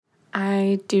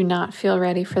I do not feel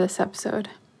ready for this episode,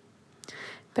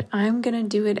 but I'm going to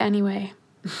do it anyway.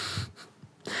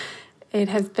 It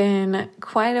has been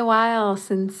quite a while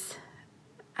since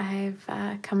I've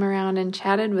come around and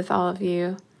chatted with all of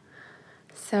you.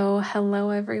 So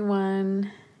hello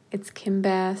everyone, it's Kim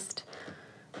Best.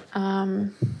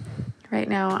 Right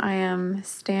now I am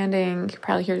standing, you can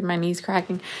probably hear my knees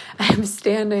cracking. I am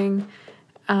standing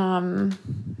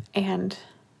and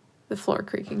the floor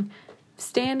creaking.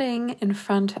 Standing in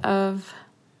front of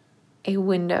a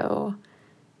window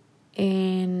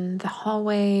in the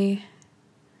hallway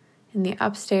in the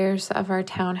upstairs of our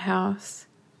townhouse.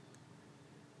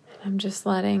 I'm just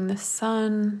letting the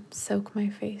sun soak my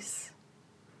face.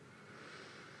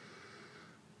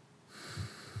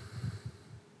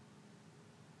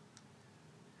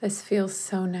 This feels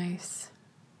so nice.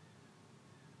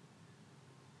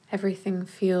 Everything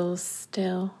feels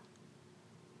still.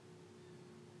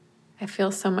 I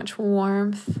feel so much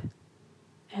warmth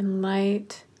and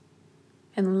light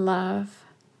and love.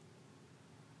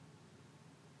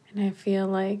 And I feel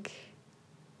like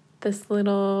this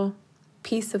little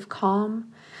piece of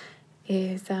calm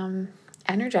is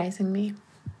energizing me.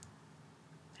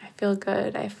 I feel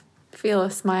good. I feel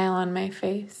a smile on my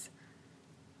face.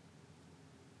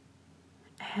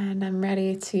 And I'm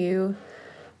ready to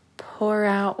pour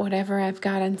out whatever I've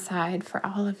got inside for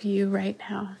all of you right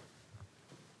now.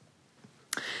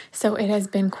 So it has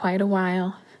been quite a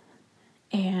while,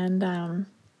 and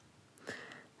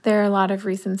there are a lot of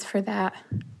reasons for that,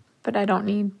 but I don't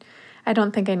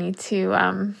think I need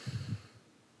to,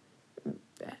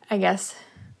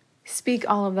 speak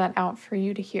all of that out for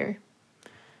you to hear.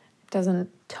 It doesn't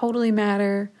totally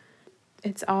matter.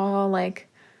 It's all like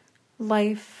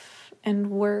life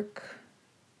and work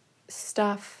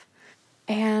stuff.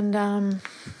 And I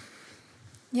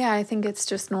think it's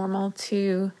just normal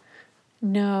to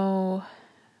know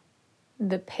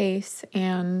the pace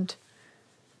and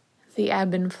the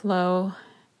ebb and flow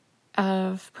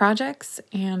of projects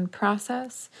and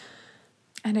process.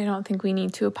 And I don't think we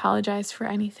need to apologize for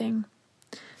anything.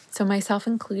 So myself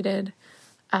included,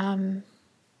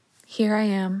 here I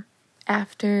am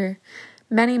after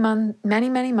many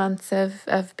months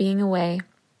of being away,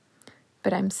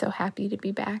 but I'm so happy to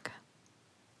be back.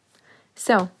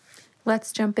 So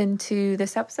let's jump into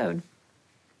this episode.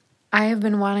 I have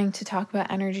been wanting to talk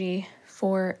about energy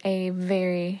for a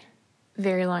very,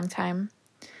 very long time.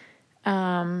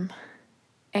 And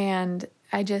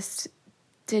I just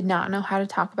did not know how to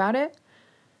talk about it.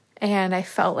 And I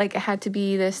felt like it had to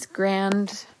be this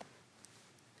grand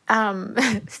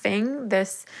thing,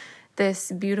 this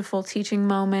beautiful teaching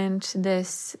moment,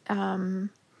 this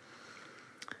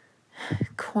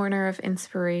corner of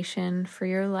inspiration for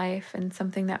your life, and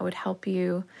something that would help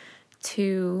you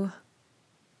to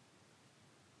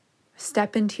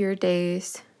step into your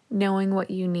days knowing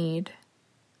what you need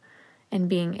and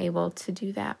being able to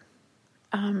do that.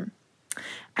 I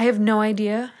have no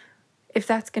idea if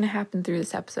that's going to happen through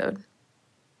this episode.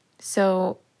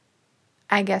 So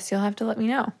I guess you'll have to let me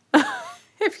know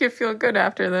if you feel good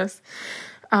after this,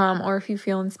 or if you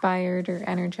feel inspired or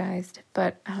energized.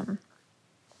 But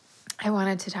I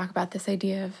wanted to talk about this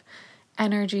idea of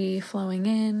energy flowing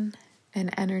in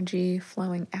and energy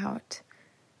flowing out.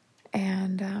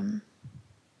 And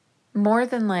more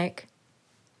than like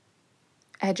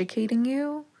educating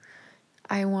you,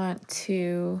 I want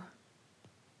to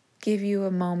give you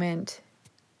a moment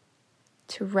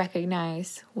to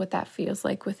recognize what that feels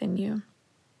like within you.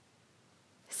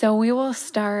 So we will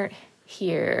start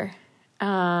here.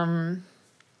 This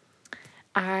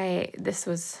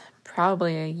was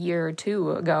probably a year or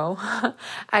two ago.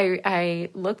 I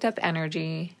looked up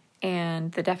energy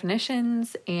and the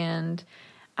definitions, and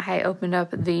I opened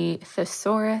up the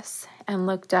thesaurus and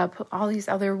looked up all these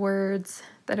other words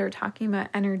that are talking about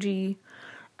energy.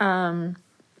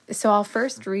 So I'll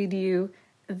first read you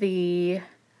the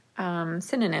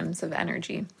synonyms of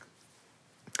energy.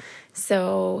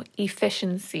 So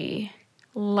efficiency,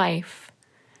 life,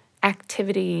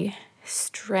 activity,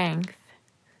 strength,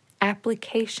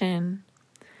 application,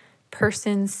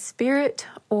 person's spirit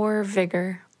or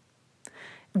vigor,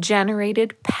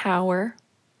 generated power,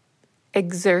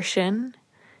 exertion,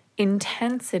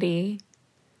 intensity,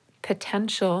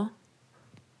 potential,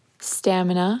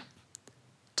 stamina,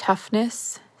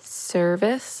 toughness,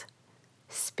 service,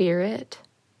 spirit,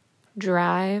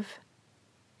 drive,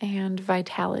 and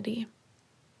vitality.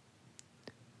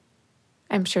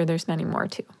 I'm sure there's many more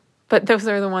too, but those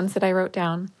are the ones that I wrote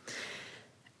down.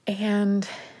 And,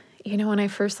 when I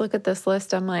first look at this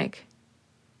list, I'm like,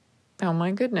 oh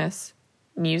my goodness,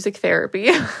 music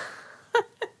therapy.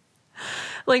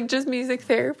 Like just music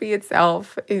therapy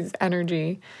itself is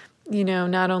energy.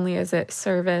 Not only is it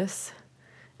service,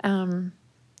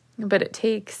 but it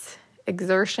takes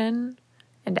exertion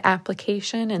and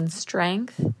application and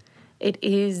strength. It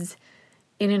is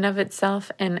in and of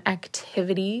itself an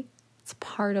activity. It's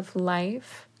part of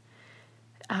life.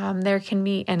 There can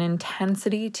be an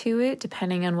intensity to it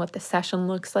depending on what the session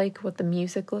looks like, what the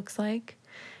music looks like.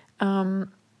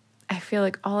 I feel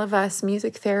like all of us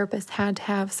music therapists had to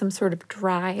have some sort of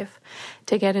drive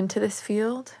to get into this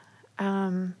field.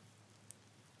 I'm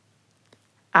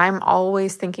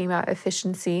always thinking about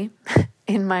efficiency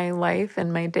in my life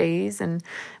and my days and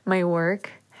my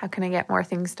work. How can I get more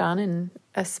things done in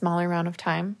a smaller amount of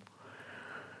time?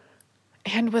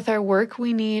 And with our work,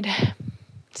 we need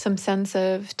some sense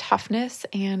of toughness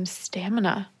and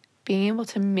stamina, being able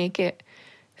to make it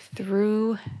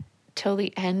through till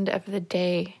the end of the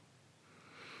day.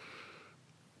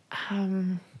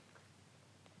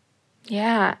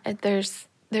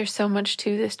 There's so much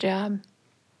to this job.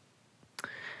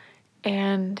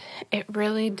 And it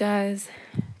really does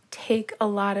take a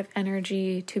lot of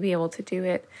energy to be able to do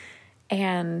it.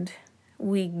 And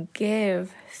we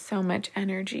give so much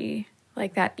energy,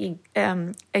 like that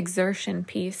exertion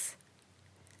piece.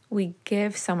 We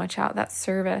give so much out, that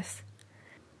service.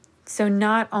 So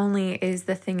not only is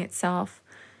the thing itself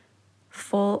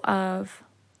full of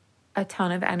a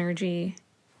ton of energy,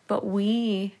 but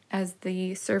we, as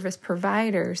the service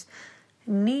providers,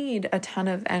 need a ton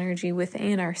of energy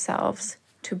within ourselves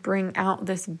to bring out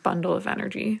this bundle of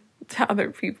energy to other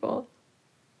people.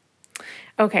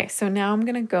 Okay, so now I'm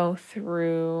going to go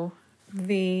through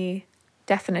the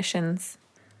definitions.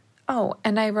 Oh,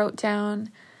 and I wrote down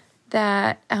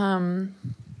that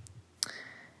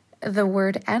the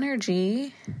word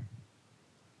energy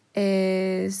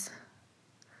is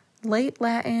late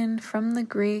Latin from the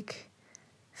Greek,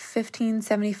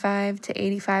 1575 to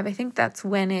 85. I think that's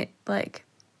when it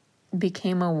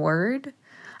became a word.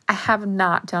 I have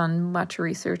not done much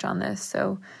research on this,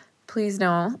 so please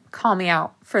don't call me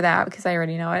out for that because I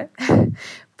already know it.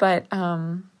 But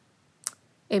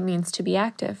it means to be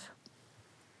active.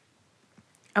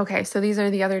 Okay, so these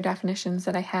are the other definitions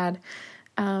that I had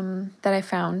that I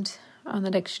found in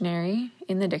the dictionary.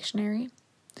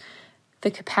 The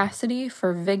capacity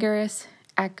for vigorous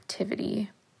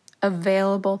activity,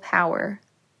 available power.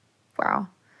 Wow,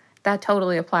 that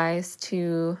totally applies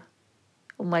to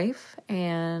life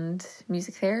and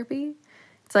music therapy.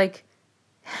 It's like,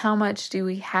 how much do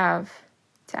we have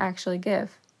to actually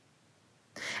give?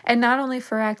 And not only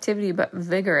for activity, but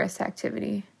vigorous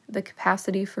activity. The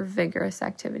capacity for vigorous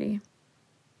activity.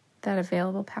 That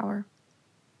available power.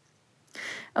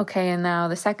 Okay, and now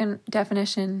the second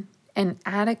definition, an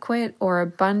adequate or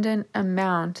abundant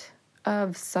amount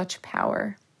of such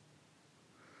power.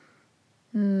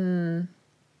 So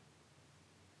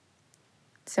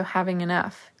having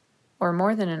enough or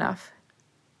more than enough.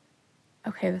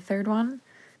 Okay, the third one,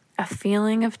 a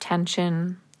feeling of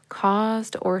tension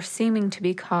caused or seeming to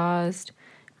be caused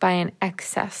by an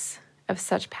excess of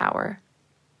such power.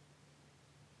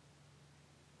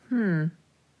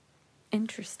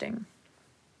 Interesting.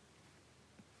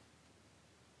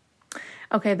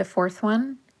 Okay, the fourth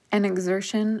one, an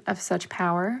exertion of such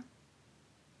power.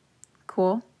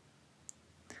 Cool.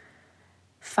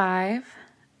 5,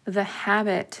 the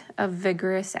habit of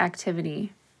vigorous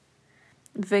activity.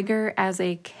 Vigor as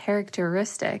a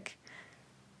characteristic.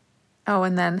 Oh,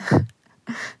 and then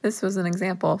this was an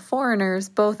example. Foreigners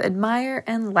both admire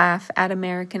and laugh at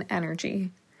American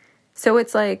energy. So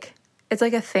it's like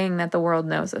a thing that the world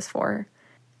knows us for.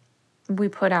 We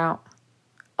put out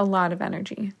a lot of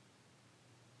energy.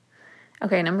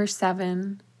 Okay, number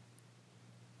 7.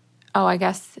 Oh, I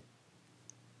guess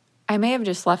I may have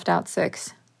just left out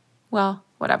 6. Well,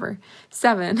 whatever.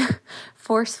 7,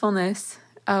 forcefulness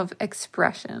of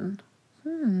expression.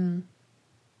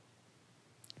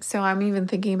 So I'm even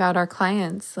thinking about our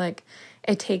clients. Like,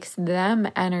 it takes them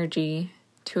energy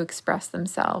to express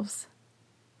themselves.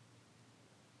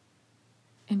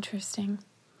 Interesting.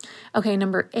 Okay,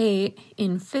 number 8,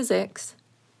 in physics,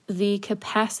 the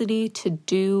capacity to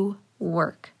do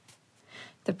work.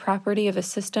 The property of a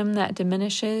system that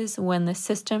diminishes when the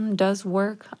system does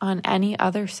work on any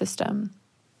other system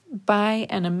by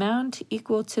an amount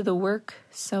equal to the work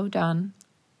so done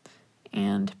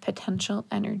and potential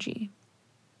energy.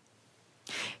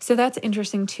 So that's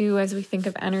interesting too as we think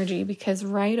of energy, because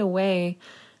right away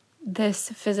this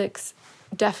physics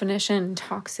definition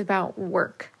talks about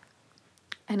work,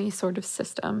 any sort of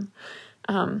system.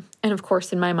 And of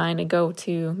course in my mind I go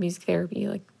to music therapy,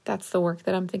 like that's the work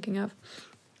that I'm thinking of.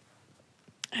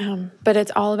 But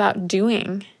it's all about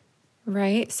doing.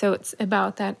 right? So it's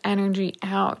about that energy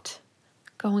out,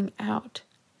 going out.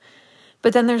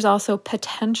 But then there's also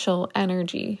potential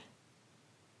energy.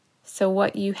 So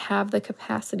what you have the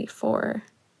capacity for.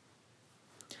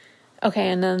 Okay,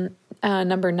 and then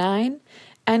number 9,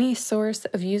 any source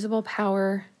of usable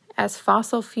power as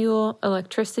fossil fuel,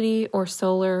 electricity, or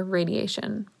solar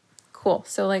radiation. Cool.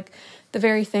 So like the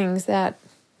very things that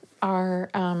our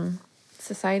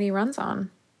society runs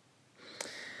on.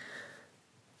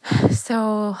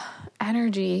 So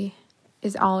energy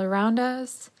is all around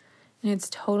us and it's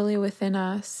totally within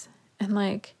us. And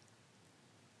like,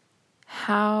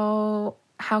 how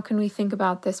can we think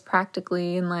about this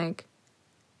practically and like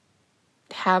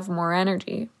have more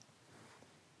energy?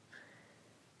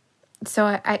 So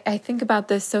I think about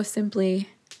this so simply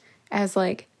as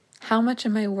like, how much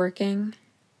am I working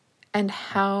and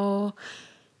how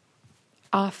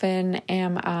often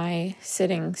am I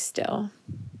sitting still?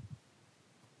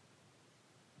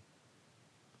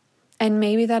 And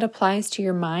maybe that applies to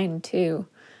your mind too.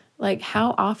 Like,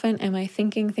 how often am I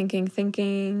thinking?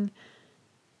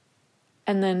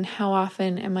 And then how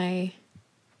often am I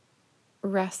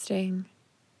resting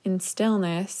in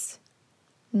stillness?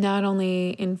 Not only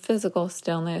in physical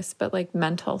stillness, but like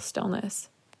mental stillness.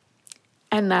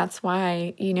 And that's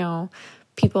why,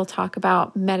 people talk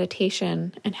about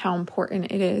meditation and how important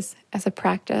it is as a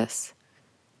practice.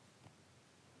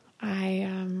 I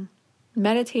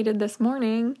meditated this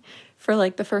morning for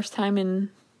like the first time in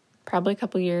probably a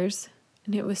couple years,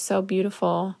 and it was so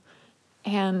beautiful.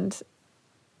 And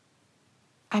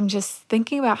I'm just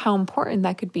thinking about how important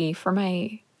that could be for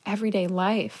my everyday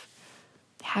life.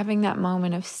 Having that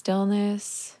moment of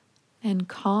stillness and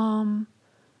calm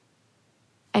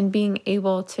and being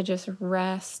able to just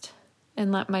rest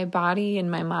and let my body and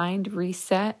my mind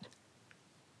reset.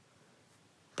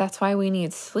 That's why we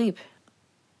need sleep.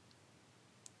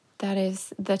 That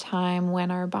is the time when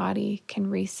our body can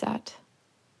reset.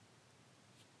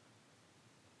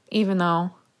 Even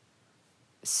though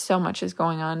so much is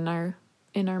going on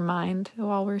in our mind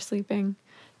while we're sleeping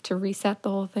to reset the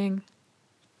whole thing.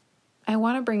 I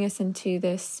want to bring us into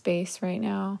this space right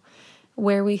now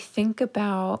where we think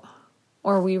about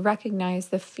or we recognize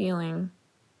the feeling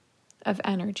of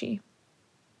energy,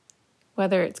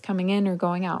 whether it's coming in or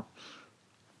going out.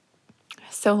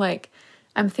 So like,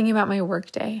 I'm thinking about my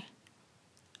workday.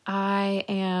 I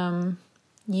am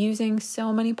using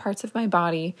so many parts of my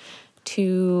body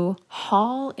to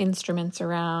haul instruments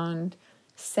around,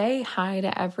 say hi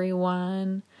to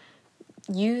everyone,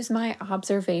 use my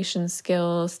observation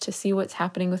skills to see what's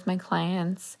happening with my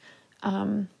clients.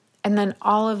 And then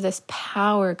all of this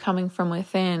power coming from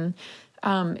within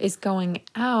is going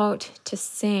out to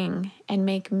sing and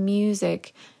make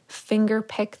music, finger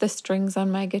pick the strings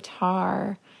on my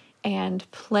guitar, and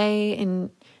play in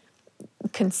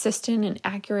consistent and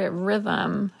accurate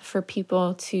rhythm for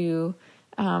people to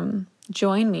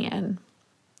join me in.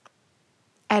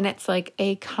 And it's like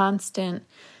a constant,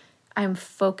 I'm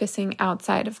focusing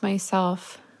outside of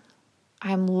myself.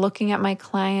 I'm looking at my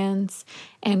clients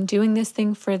and doing this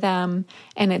thing for them.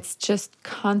 And it's just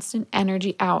constant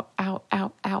energy out.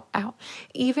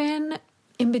 Even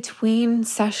in between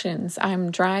sessions,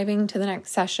 I'm driving to the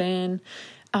next session.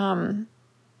 I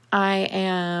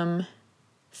am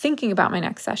thinking about my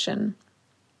next session.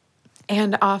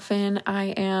 And often I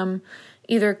am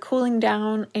either cooling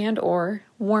down and or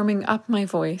warming up my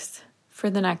voice for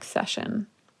the next session.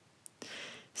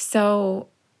 So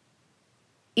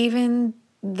even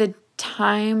the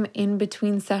time in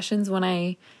between sessions when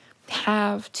I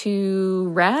have to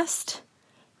rest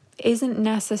isn't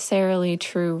necessarily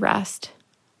true rest.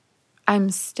 I'm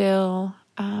still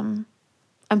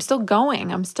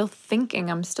going. I'm still thinking.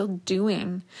 I'm still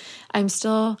doing. I'm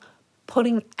still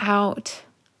putting out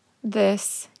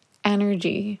this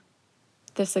energy,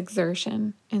 this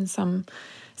exertion in some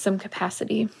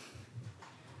capacity.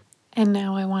 And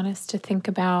now I want us to think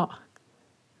about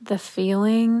the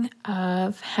feeling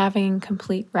of having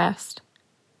complete rest,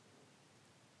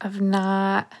 of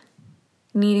not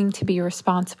needing to be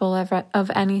responsible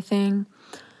of anything,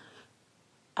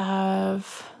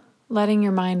 of letting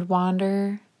your mind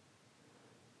wander,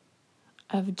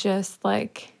 of just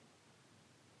like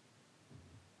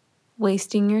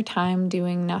wasting your time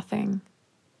doing nothing.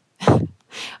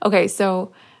 Okay,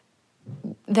 so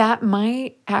that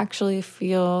might actually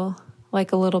feel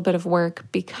like a little bit of work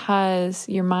because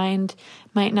your mind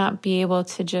might not be able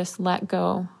to just let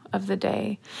go of the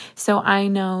day. So I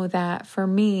know that for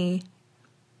me,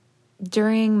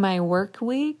 during my work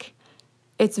week,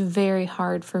 it's very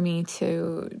hard for me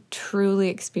to truly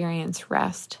experience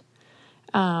rest.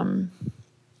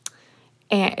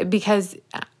 And because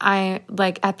I,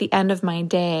 like, at the end of my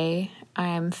day,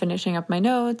 I'm finishing up my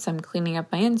notes, I'm cleaning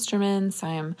up my instruments,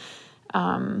 I'm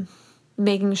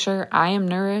making sure I am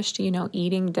nourished,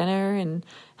 eating dinner and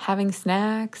having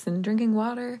snacks and drinking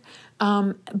water.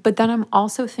 But then I'm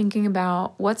also thinking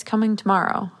about what's coming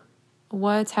tomorrow,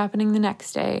 what's happening the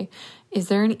next day. Is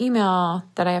there an email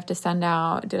that I have to send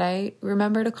out? Did I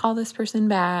remember to call this person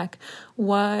back?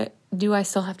 What do I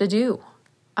still have to do?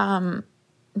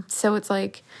 So it's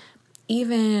like,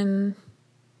 even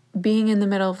being in the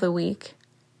middle of the week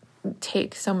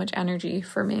takes so much energy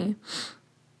for me.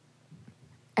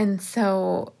 And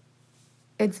so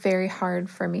it's very hard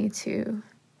for me to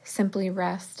simply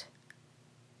rest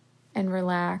and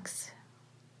relax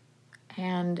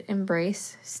and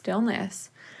embrace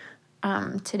stillness.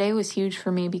 Today was huge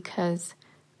for me because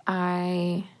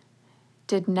I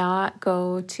did not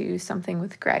go to something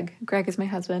with Greg. Greg is my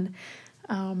husband,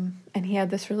 and he had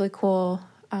this really cool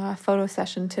photo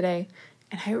session today,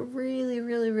 and I really,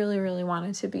 really, really, really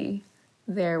wanted to be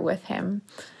there with him.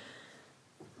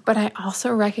 But I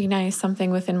also recognized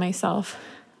something within myself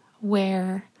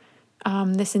where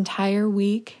this entire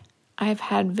week I've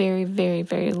had very, very,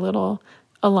 very little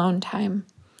alone time.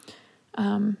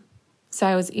 So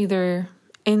I was either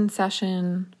in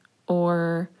session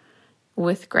or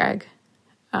with Greg,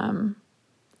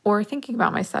 or thinking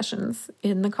about my sessions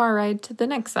in the car ride to the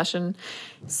next session.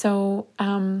 So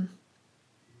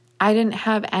I didn't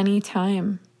have any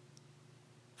time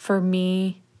for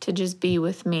me to just be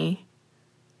with me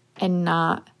and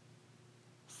not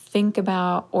think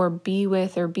about or be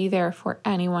with or be there for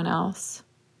anyone else.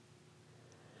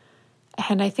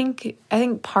 And I think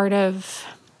part of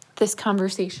this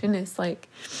conversation is like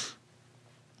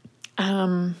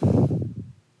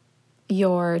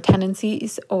your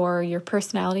tendencies or your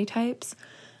personality types.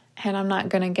 And I'm not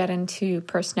going to get into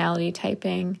personality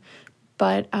typing,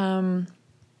 but I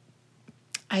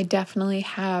definitely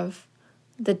have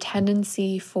the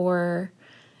tendency for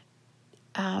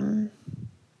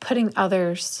putting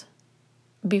others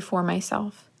before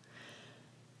myself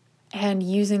and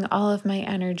using all of my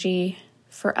energy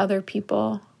for other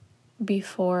people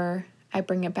before I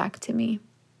bring it back to me.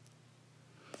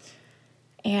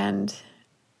 And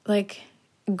like,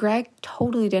 Greg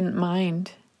totally didn't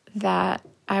mind that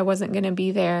I wasn't going to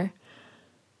be there.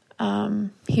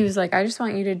 He was like, I just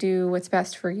want you to do what's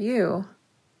best for you.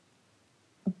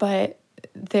 But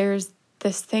there's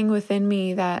this thing within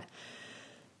me that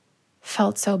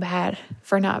felt so bad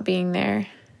for not being there,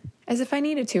 as if I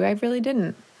needed to. I really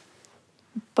didn't.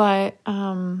 But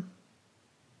I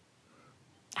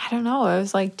don't know. It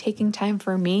was like taking time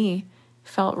for me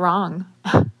felt wrong.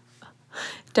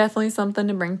 Definitely something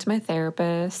to bring to my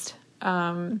therapist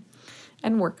and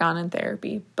work on in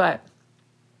therapy. But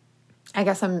I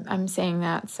guess I'm saying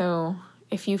that so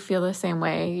if you feel the same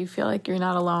way, you feel like you're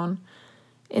not alone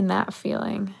in that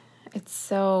feeling. It's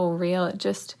so real.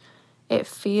 It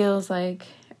feels like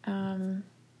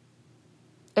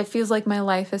my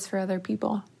life is for other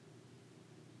people.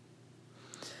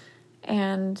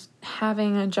 And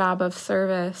having a job of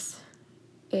service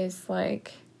is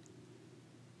like,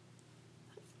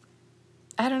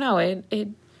 I don't know, it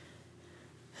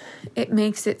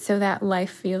makes it so that life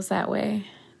feels that way,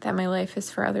 that my life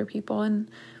is for other people. And,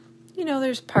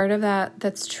 there's part of that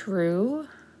that's true.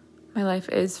 My life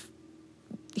is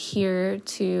here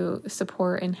to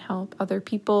support and help other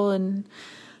people and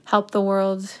help the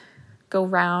world go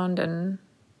round and,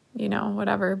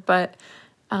 whatever. But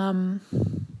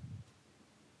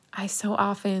I so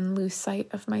often lose sight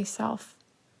of myself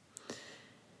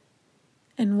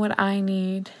and what I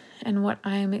need and what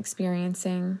I'm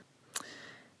experiencing.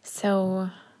 So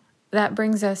that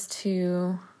brings us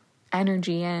to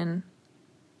energy in.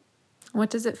 What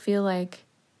does it feel like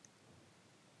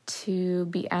to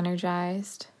be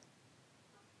energized?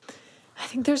 I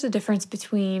think there's a difference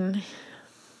between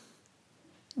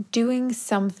doing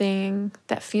something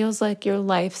that feels like your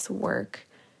life's work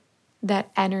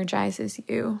that energizes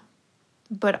you,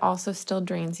 but also still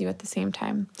drains you at the same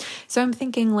time. So I'm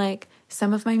thinking like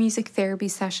some of my music therapy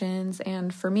sessions,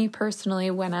 and for me personally,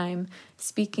 when I'm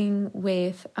speaking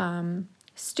with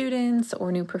students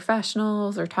or new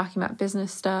professionals or talking about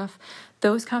business stuff,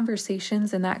 those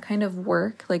conversations and that kind of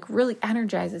work like really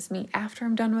energizes me. After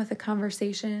I'm done with a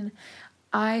conversation,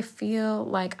 I feel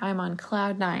like I'm on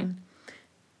cloud 9.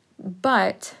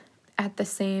 But at the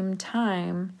same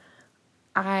time,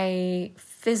 I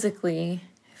physically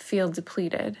feel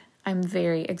depleted. I'm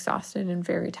very exhausted and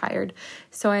very tired.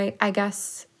 So I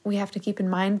guess we have to keep in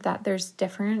mind that there's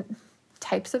different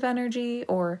types of energy,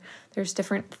 or there's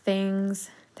different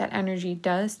things that energy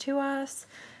does to us.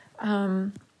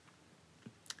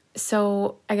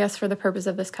 So I guess for the purpose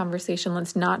of this conversation,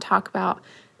 let's not talk about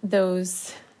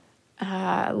those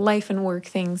life and work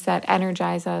things that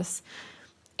energize us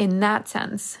in that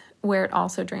sense, where it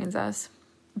also drains us.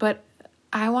 But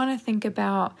I want to think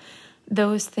about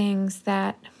those things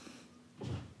that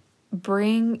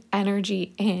bring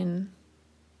energy in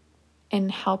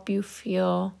and help you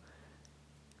feel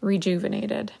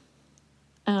rejuvenated.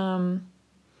 So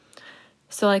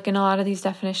like in a lot of these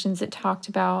definitions, it talked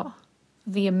about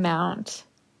the amount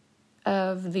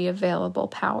of the available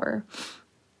power,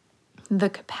 the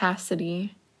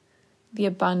capacity, the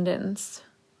abundance.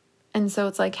 And so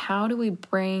it's like, how do we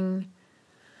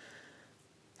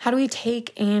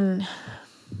take in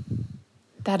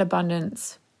that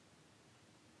abundance?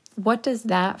 What does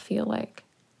that feel like?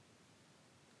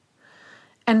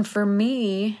 And for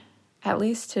me, at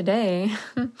least today,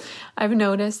 I've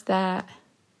noticed that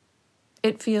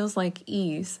it feels like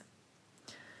ease.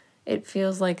 It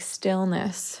feels like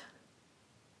stillness.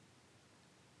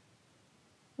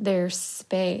 There's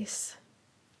space.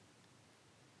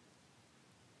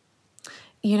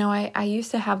 You know, I used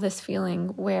to have this feeling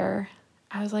where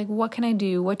I was like, what can I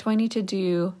do? What do I need to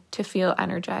do to feel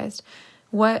energized?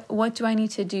 What do I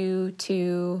need to do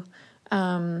to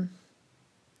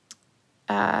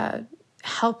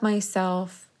help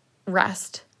myself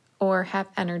rest or have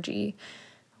energy?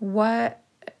 What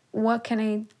can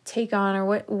I take on, or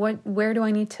where do I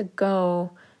need to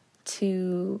go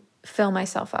to fill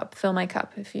myself up, fill my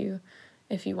cup, if you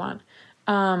want.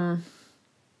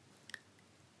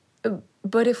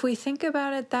 But if we think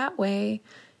about it that way,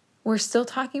 we're still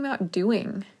talking about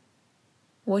doing.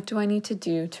 What do I need to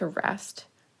do to rest?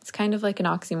 It's kind of like an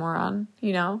oxymoron,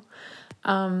 you know?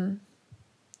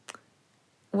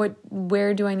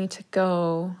 Where do I need to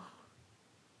go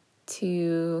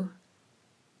to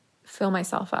fill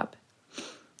myself up?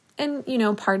 And, you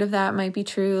know, part of that might be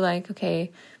true, like,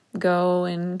 okay, go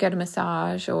and get a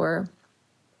massage or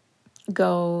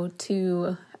go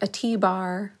to a tea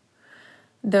bar.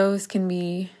 Those can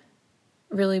be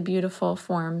really beautiful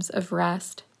forms of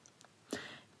rest.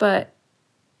 But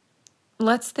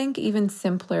let's think even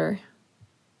simpler,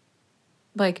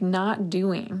 like not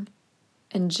doing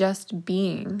and just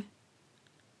being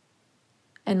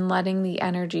and letting the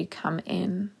energy come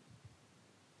in.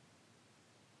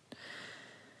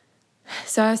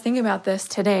 So I was thinking about this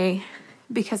today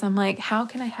because I'm like, how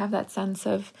can I have that sense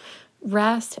of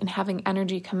rest and having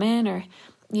energy come in, or,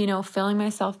 you know, filling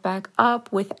myself back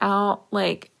up without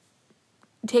like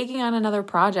taking on another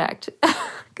project?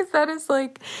 Because that is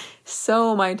like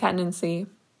so my tendency.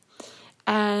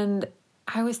 And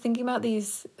I was thinking about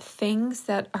these things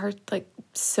that are like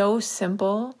so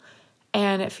simple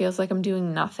and it feels like I'm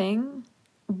doing nothing,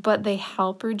 but they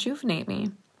help rejuvenate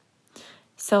me.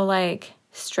 So like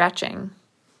stretching,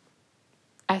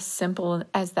 as simple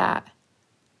as that.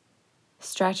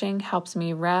 Stretching helps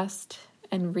me rest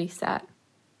and reset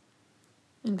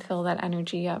and fill that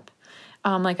energy up.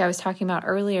 Like I was talking about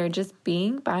earlier, just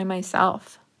being by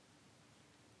myself,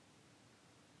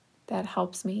 that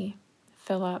helps me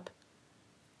fill up.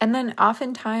 And then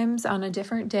oftentimes on a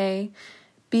different day,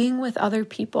 being with other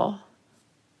people.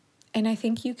 And I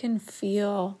think you can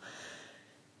feel,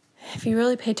 if you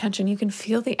really pay attention, you can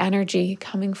feel the energy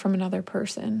coming from another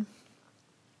person.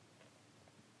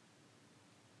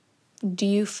 Do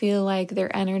you feel like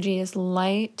their energy is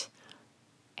light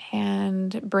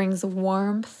and brings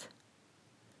warmth?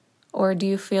 Or do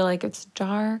you feel like it's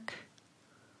dark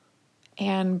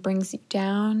and brings you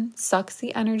down, sucks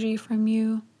the energy from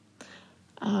you?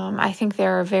 I think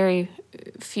there are very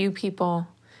few people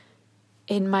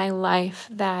in my life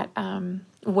that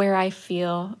where I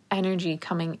feel energy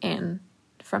coming in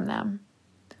from them,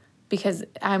 because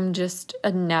I'm just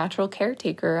a natural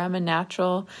caretaker. I'm a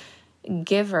natural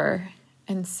giver.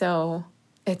 And so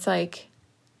it's like,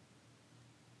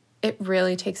 it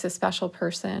really takes a special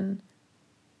person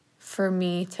for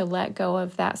me to let go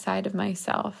of that side of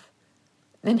myself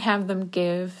and have them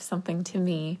give something to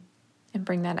me and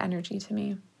bring that energy to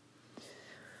me.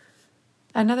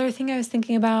 Another thing I was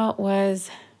thinking about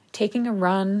was taking a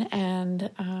run and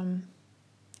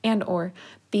or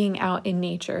being out in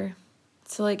nature.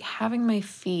 So like having my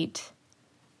feet,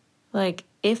 like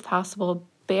if possible,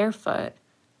 barefoot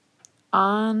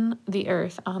on the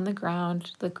earth, on the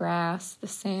ground, the grass, the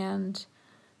sand,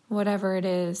 whatever it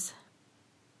is,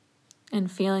 and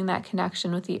feeling that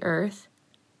connection with the earth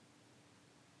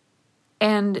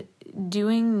and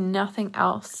doing nothing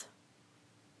else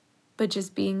but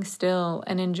just being still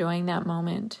and enjoying that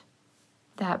moment.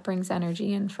 That brings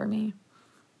energy in for me.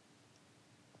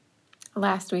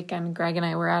 Last weekend, Greg and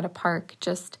I were at a park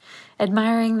just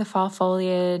admiring the fall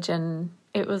foliage and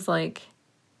it was like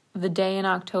the day in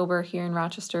October here in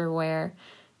Rochester where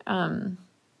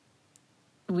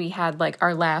we had like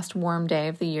our last warm day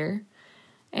of the year,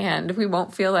 and we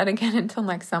won't feel that again until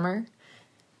next summer.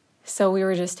 So we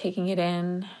were just taking it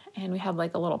in, and we had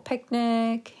like a little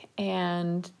picnic,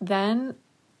 and then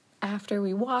after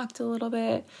we walked a little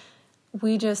bit,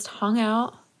 we just hung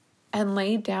out and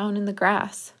laid down in the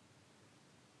grass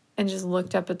and just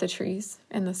looked up at the trees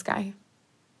and the sky.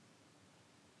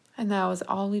 And that was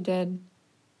all we did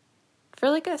for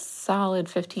like a solid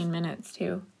 15 minutes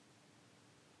too.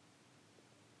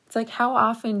 It's like, how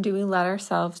often do we let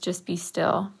ourselves just be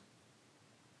still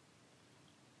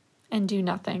and do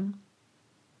nothing?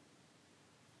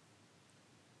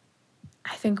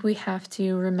 I think we have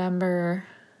to remember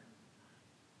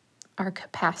our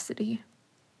capacity.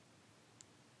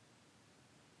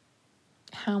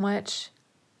 How much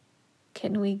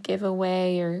can we give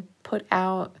away or put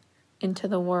out into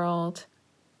the world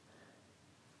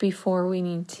before we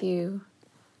need to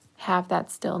have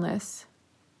that stillness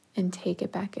and take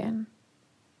it back in?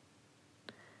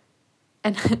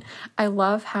 And I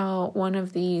love how one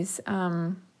of these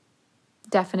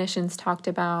definitions talked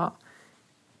about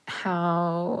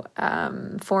how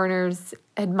foreigners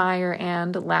admire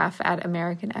and laugh at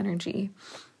American energy.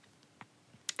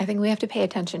 I think we have to pay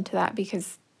attention to that,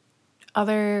 because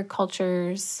other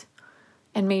cultures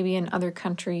and maybe in other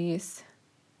countries,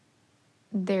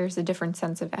 there's a different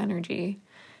sense of energy.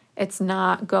 It's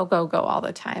not go, go, go all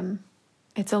the time.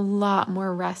 It's a lot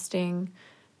more resting,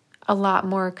 a lot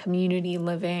more community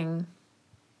living,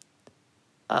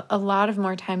 a lot of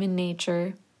more time in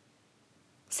nature.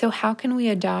 So how can we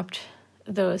adopt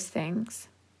those things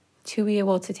to be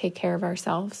able to take care of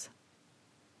ourselves?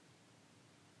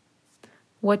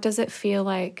 What does it feel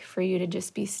like for you to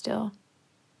just be still?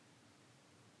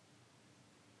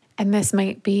 And this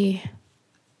might be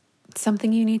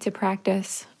something you need to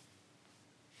practice,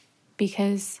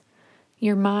 because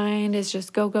your mind is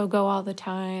just go, go, go all the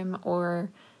time, or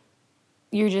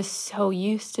you're just so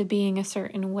used to being a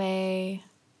certain way,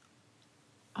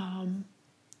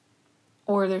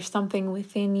 or there's something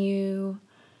within you,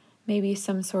 maybe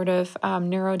some sort of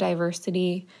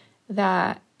neurodiversity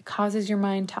that causes your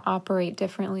mind to operate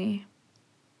differently.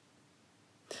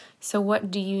 So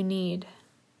what do you need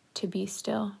to be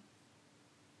still?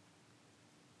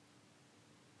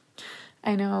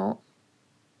 I know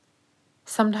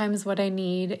sometimes what I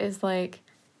need is like,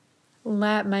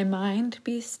 let my mind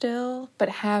be still, but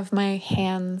have my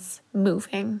hands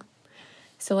moving.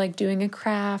 So like doing a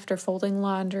craft or folding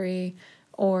laundry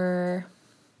or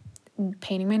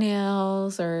painting my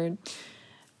nails or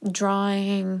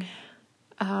drawing.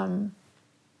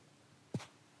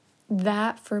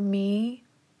 That for me,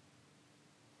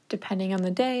 depending on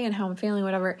the day and how I'm feeling,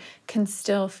 whatever, can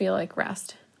still feel like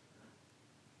rest,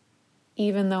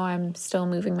 even though I'm still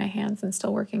moving my hands and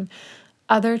still working.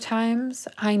 Other times,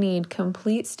 I need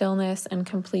complete stillness and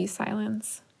complete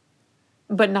silence,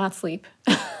 but not sleep.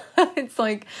 It's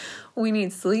like we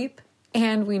need sleep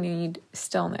and we need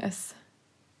stillness.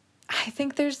 I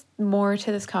think there's more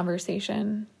to this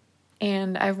conversation,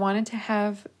 and I've wanted to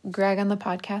have Greg on the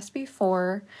podcast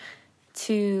before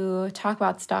to talk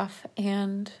about stuff,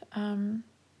 and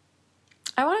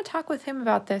I want to talk with him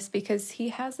about this because he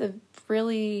has a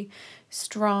really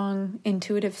strong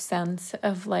intuitive sense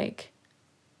of like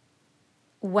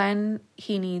when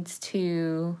he needs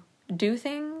to do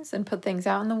things and put things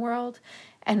out in the world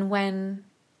and when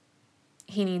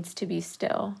he needs to be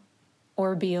still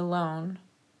or be alone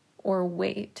or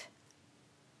wait.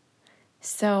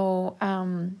 So,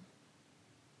 I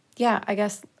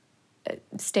guess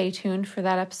stay tuned for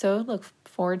that episode. Look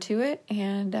forward to it,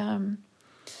 and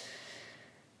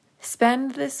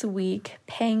spend this week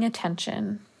paying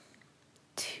attention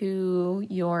to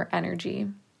your energy.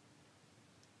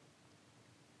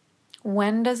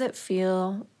 When does it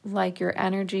feel like your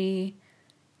energy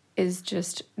is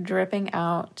just dripping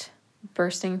out,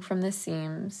 bursting from the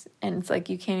seams, and it's like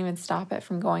you can't even stop it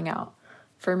from going out?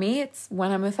 For me, it's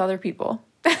when I'm with other people.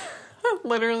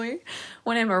 Literally,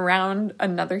 when I'm around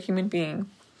another human being.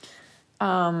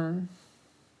 Or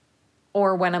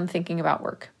when I'm thinking about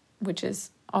work, which is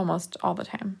almost all the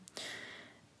time.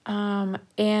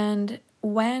 And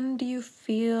when do you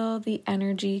feel the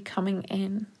energy coming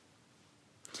in?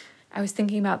 I was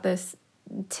thinking about this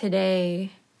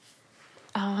today.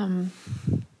 When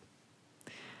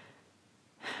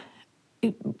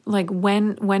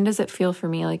does it feel for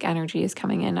me like energy is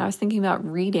coming in? I was thinking about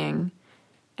reading,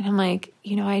 and I'm like,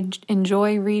 I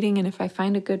enjoy reading, and if I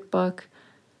find a good book,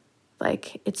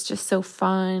 like, it's just so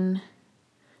fun.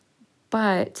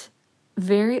 But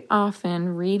very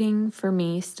often reading for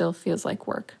me still feels like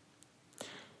work.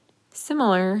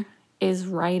 Similar is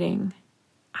writing.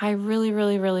 I really,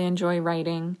 really, really enjoy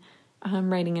writing.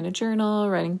 Writing in a journal,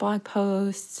 writing blog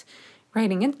posts,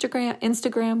 writing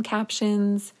Instagram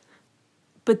captions.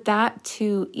 But that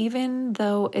too, even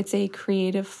though it's a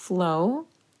creative flow,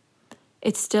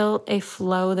 it's still a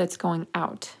flow that's going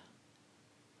out.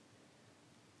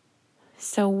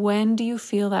 So when do you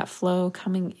feel that flow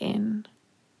coming in?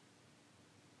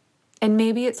 And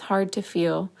maybe it's hard to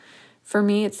feel. For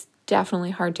me, it's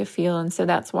definitely hard to feel. And so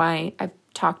that's why I've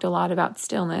talked a lot about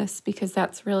stillness, because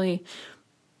that's really,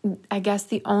 I guess,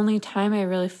 the only time I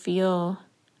really feel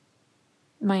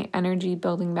my energy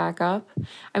building back up.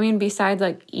 I mean, besides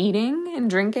like eating and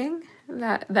drinking,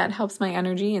 that helps my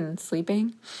energy, and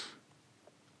sleeping.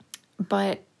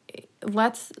 But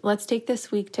let's take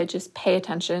this week to just pay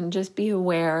attention, just be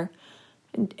aware.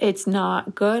 It's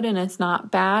not good and it's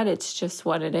not bad. It's just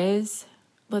what it is.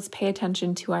 Let's pay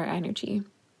attention to our energy.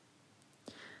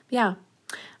 Yeah,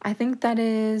 I think that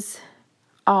is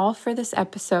all for this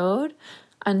episode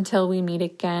until we meet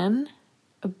again.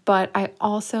 But I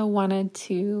also wanted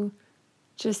to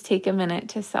just take a minute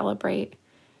to celebrate.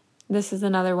 This is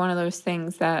another one of those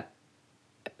things that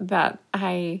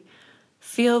I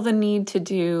feel the need to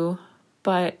do,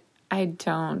 but I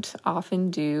don't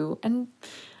often do. And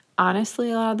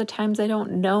honestly, a lot of the times I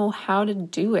don't know how to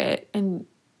do it. And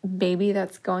maybe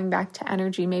that's going back to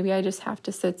energy. Maybe I just have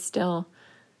to sit still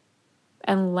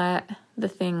and let the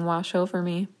thing wash over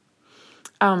me.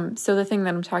 So the thing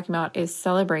that I'm talking about is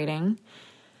celebrating.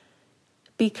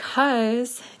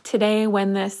 Because today,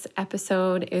 when this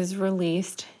episode is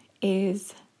released,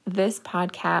 is this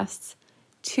podcast's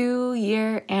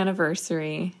 2-year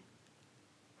anniversary.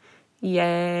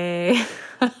 Yay.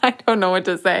 I don't know what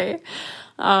to say.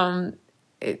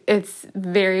 It's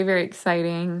very, very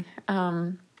exciting.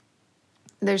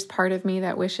 There's part of me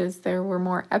that wishes there were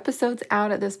more episodes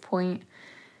out at this point,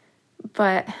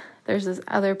 but there's this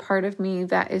other part of me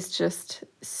that is just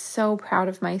so proud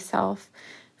of myself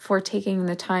for taking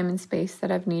the time and space that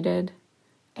I've needed,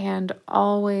 and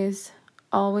always,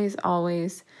 always,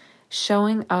 always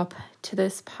showing up to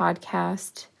this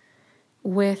podcast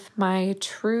with my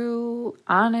true,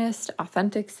 honest,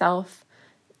 authentic self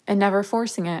and never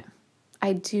forcing it.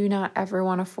 I do not ever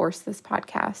want to force this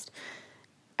podcast.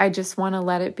 I just want to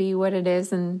let it be what it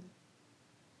is and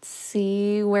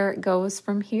see where it goes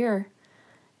from here.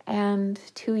 And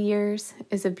 2 years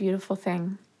is a beautiful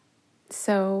thing.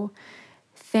 So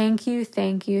thank you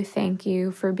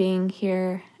for being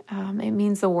here. It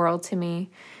means the world to me.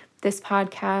 This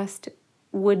podcast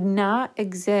would not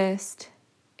exist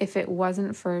if it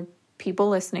wasn't for people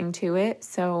listening to it.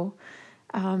 So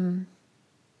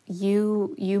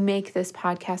you make this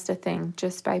podcast a thing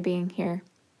just by being here.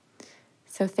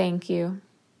 So thank you.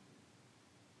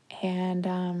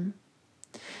 And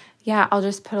yeah, I'll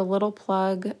just put a little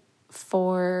plug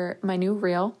for my new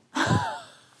reel.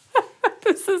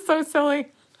 This is so silly.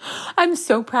 I'm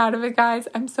so proud of it, guys.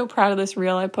 I'm so proud of this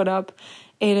reel I put up.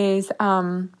 It is,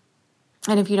 and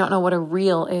if you don't know what a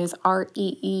reel is,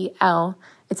 REEL,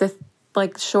 it's a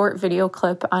short video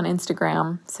clip on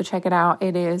Instagram. So check it out.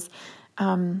 It is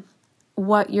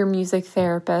what your music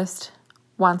therapist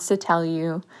wants to tell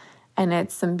you. And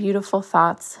it's some beautiful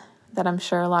thoughts that I'm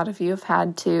sure a lot of you have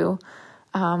had too,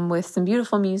 with some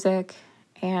beautiful music.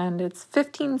 And it's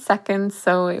 15 seconds,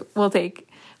 so it will take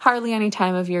hardly any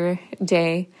time of your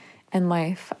day and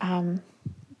life.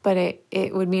 But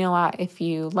it would mean a lot if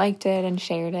you liked it and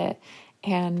shared it.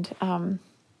 And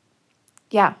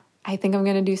yeah, I think I'm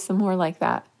going to do some more like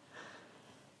that.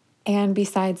 And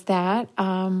besides that,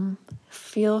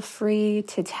 feel free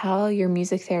to tell your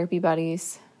music therapy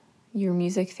buddies, your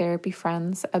music therapy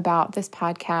friends about this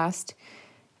podcast.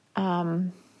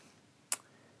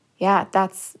 Yeah,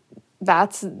 that's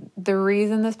the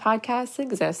reason this podcast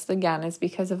exists, again, is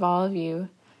because of all of you.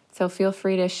 So feel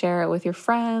free to share it with your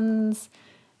friends,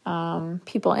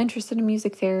 people interested in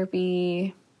music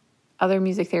therapy, other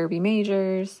music therapy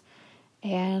majors.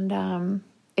 And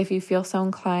if you feel so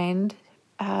inclined,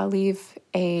 leave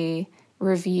a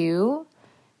review,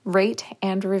 rate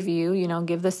and review,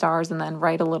 give the stars and then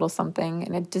write a little something.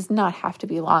 And it does not have to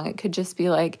be long. It could just be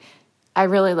like, I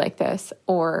really like this,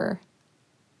 or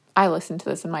I listen to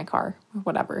this in my car, or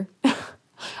whatever.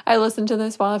 I listen to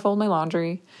this while I fold my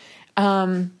laundry.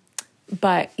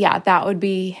 But yeah, that would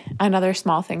be another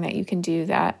small thing that you can do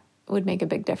that would make a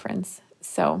big difference.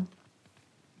 So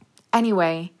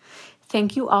anyway,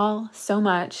 thank you all so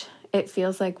much. It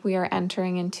feels like we are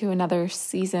entering into another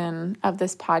season of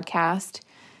this podcast,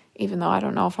 even though I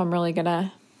don't know if I'm really going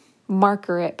to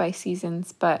marker it by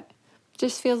seasons, but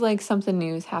just feels like something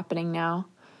new is happening now.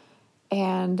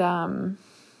 And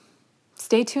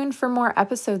stay tuned for more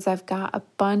episodes. I've got a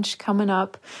bunch coming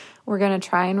up. We're going to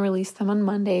try and release them on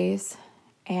Mondays.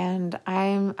 And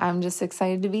I'm just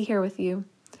excited to be here with you.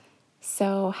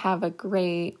 So have a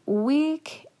great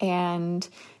week and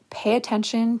pay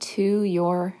attention to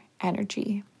your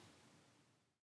energy.